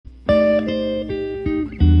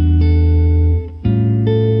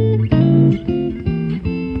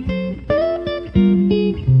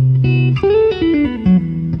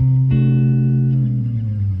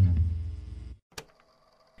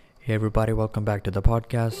everybody, welcome back to the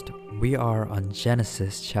podcast. We are on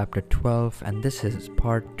Genesis chapter 12, and this is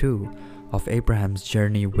part 2 of Abraham's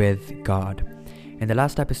journey with God. In the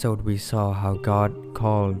last episode, we saw how God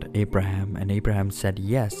called Abraham, and Abraham said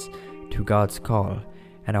yes to God's call,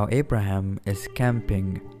 and how Abraham is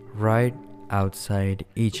camping right outside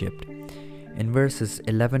Egypt. In verses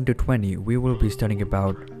 11 to 20, we will be studying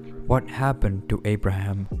about what happened to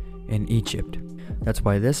Abraham in Egypt. That's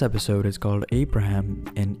why this episode is called Abraham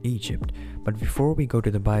in Egypt. But before we go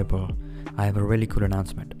to the Bible, I have a really cool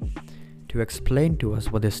announcement. To explain to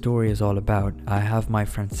us what this story is all about, I have my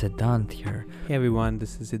friend Siddhant here. Hey everyone,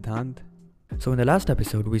 this is Siddhant. So in the last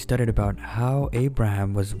episode, we studied about how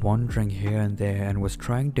Abraham was wandering here and there and was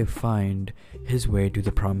trying to find his way to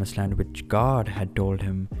the promised land which God had told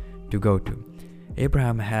him to go to.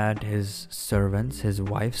 Abraham had his servants, his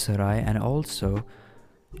wife Sarai, and also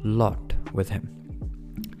Lot with him.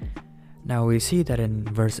 Now we see that in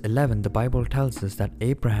verse 11, the Bible tells us that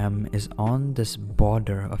Abraham is on this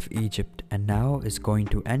border of Egypt and now is going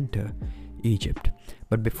to enter Egypt.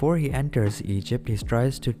 But before he enters Egypt, he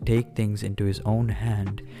tries to take things into his own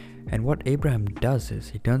hand. And what Abraham does is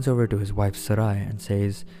he turns over to his wife Sarai and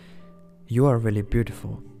says, "You are really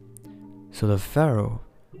beautiful. So the Pharaoh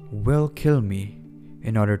will kill me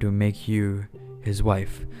in order to make you his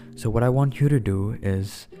wife. So what I want you to do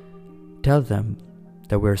is tell them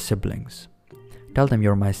that we're siblings. Tell them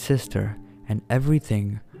you're my sister and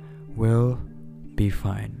everything will be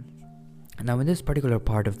fine." Now in this particular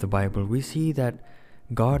part of the Bible, we see that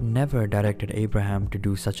God never directed Abraham to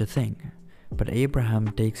do such a thing. But Abraham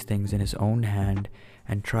takes things in his own hand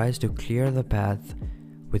and tries to clear the path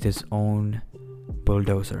with his own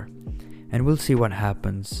bulldozer. And we'll see what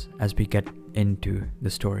happens as we get into the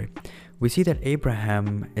story. We see that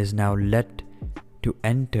Abraham is now led to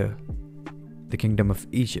enter the kingdom of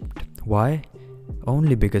Egypt. Why?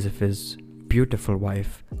 Only because of his beautiful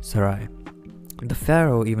wife Sarai. The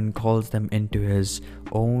Pharaoh even calls them into his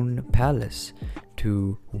own palace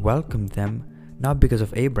to welcome them, not because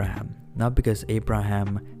of Abraham, not because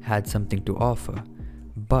Abraham had something to offer,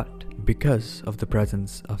 but because of the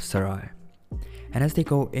presence of Sarai. And as they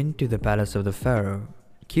go into the palace of the Pharaoh,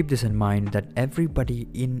 keep this in mind that everybody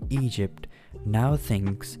in Egypt now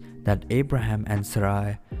thinks that Abraham and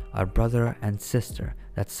Sarai are brother and sister,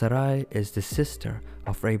 that Sarai is the sister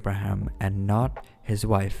of Abraham and not his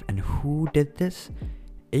wife. And who did this?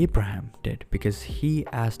 Abraham did, because he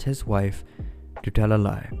asked his wife to tell a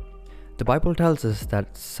lie. The Bible tells us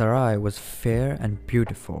that Sarai was fair and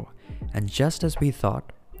beautiful, and just as we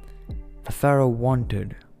thought, the Pharaoh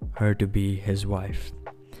wanted her to be his wife.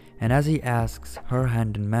 And as he asks her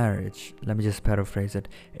hand in marriage, let me just paraphrase it,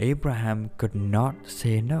 Abraham could not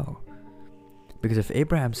say no. Because if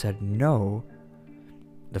Abraham said no,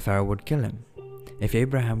 the Pharaoh would kill him. If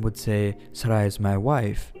Abraham would say, "Sarai is my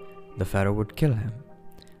wife," the Pharaoh would kill him.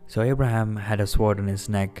 So Abraham had a sword in his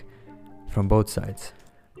neck from both sides.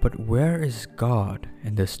 But where is God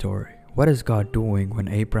in this story? What is God doing when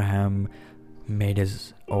Abraham made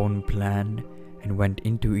his own plan and went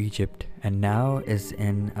into Egypt and now is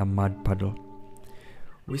in a mud puddle?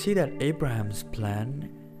 We see that Abraham's plan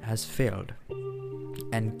has failed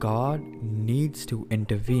and God needs to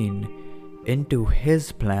intervene into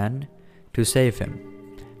his plan to save him.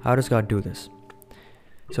 How does God do this?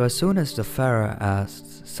 So as soon as the Pharaoh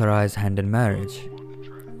asks Sarai's hand in marriage,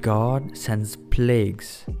 God sends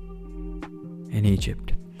plagues in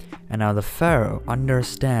Egypt. And now the Pharaoh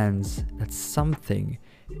understands that something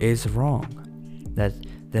is wrong, that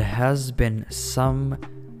there has been some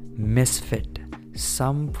misfit,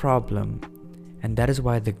 some problem, and that is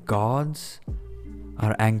why the gods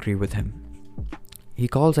are angry with him. He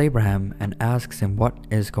calls Abraham and asks him what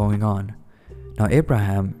is going on. Now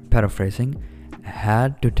Abraham, paraphrasing,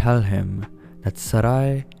 had to tell him that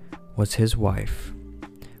Sarai was his wife.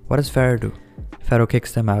 What does Pharaoh do? Pharaoh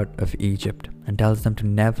kicks them out of Egypt and tells them to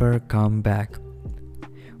never come back.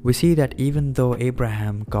 We see that even though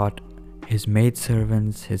Abraham got his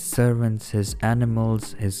maidservants, his servants, his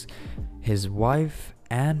animals, his wife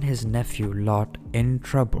and his nephew Lot in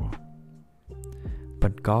trouble,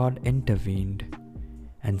 but God intervened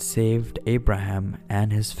and saved Abraham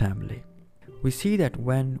and his family. We see that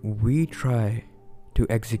when we try to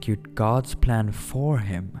execute God's plan for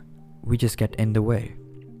him, we just get in the way.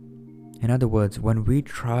 In other words, when we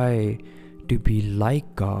try to be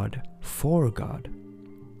like God for God,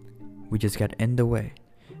 we just get in the way,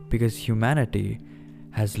 because humanity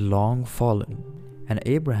has long fallen and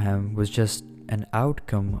Abraham was just an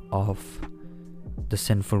outcome of the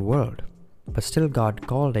sinful world. But still God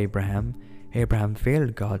called Abraham. Abraham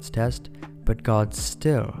failed God's test, but God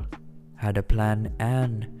still had a plan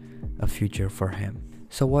and a future for him.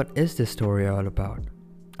 So what is this story all about?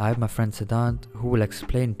 I have my friend Siddhant who will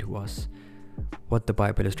explain to us what the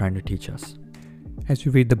Bible is trying to teach us. As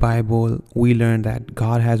we read the Bible, we learn that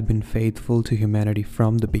God has been faithful to humanity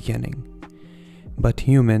from the beginning. But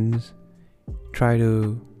humans try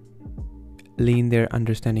to lean their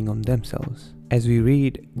understanding on themselves. As we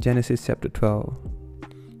read Genesis chapter 12,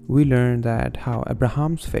 we learn that how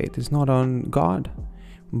Abraham's faith is not on God,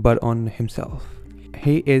 but on himself.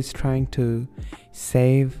 He is trying to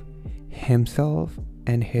save himself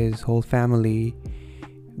and his whole family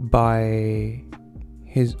by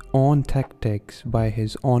his own tactics, by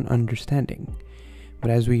his own understanding.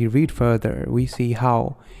 But as we read further, we see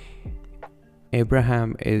how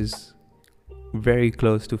Abraham is very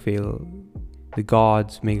close to fail the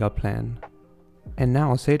God's mega plan. And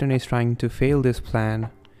now Satan is trying to fail this plan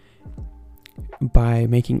by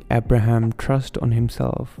making Abraham trust on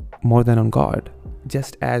himself more than on God.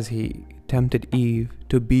 Just as he tempted Eve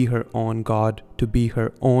to be her own God, to be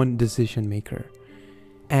her own decision maker.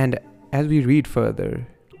 And as we read further,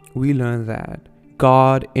 we learn that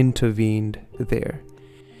God intervened there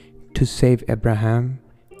to save Abraham,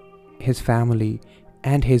 his family,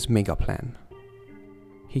 and his mega plan.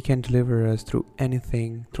 He can deliver us through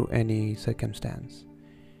anything, through any circumstance.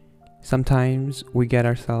 Sometimes we get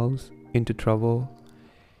ourselves into trouble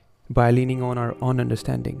by leaning on our own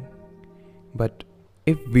understanding. But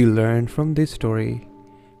if we learn from this story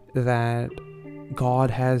that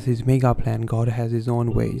God has his mega plan, God has his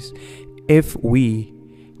own ways, if we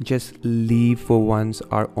just leave for once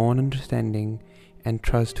our own understanding and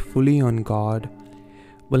trust fully on God,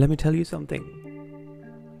 well, let me tell you something.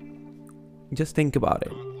 Just think about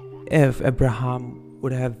it. If Abraham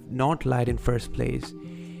would have not lied in first place,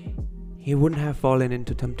 he wouldn't have fallen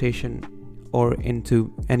into temptation or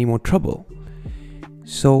into any more trouble.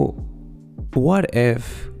 So what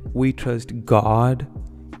if we trust God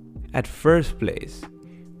at first place?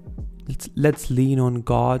 Let's lean on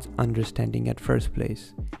God's understanding at first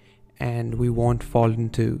place, and we won't fall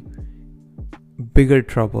into bigger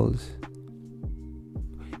troubles.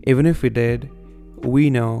 Even if we did, we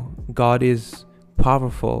know God is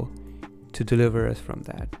powerful to deliver us from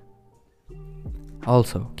that.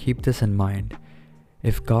 Also, keep this in mind.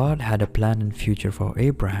 If God had a plan and future for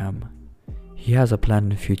Abraham, he has a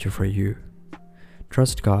plan and future for you.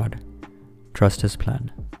 Trust God, trust his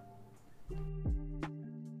plan.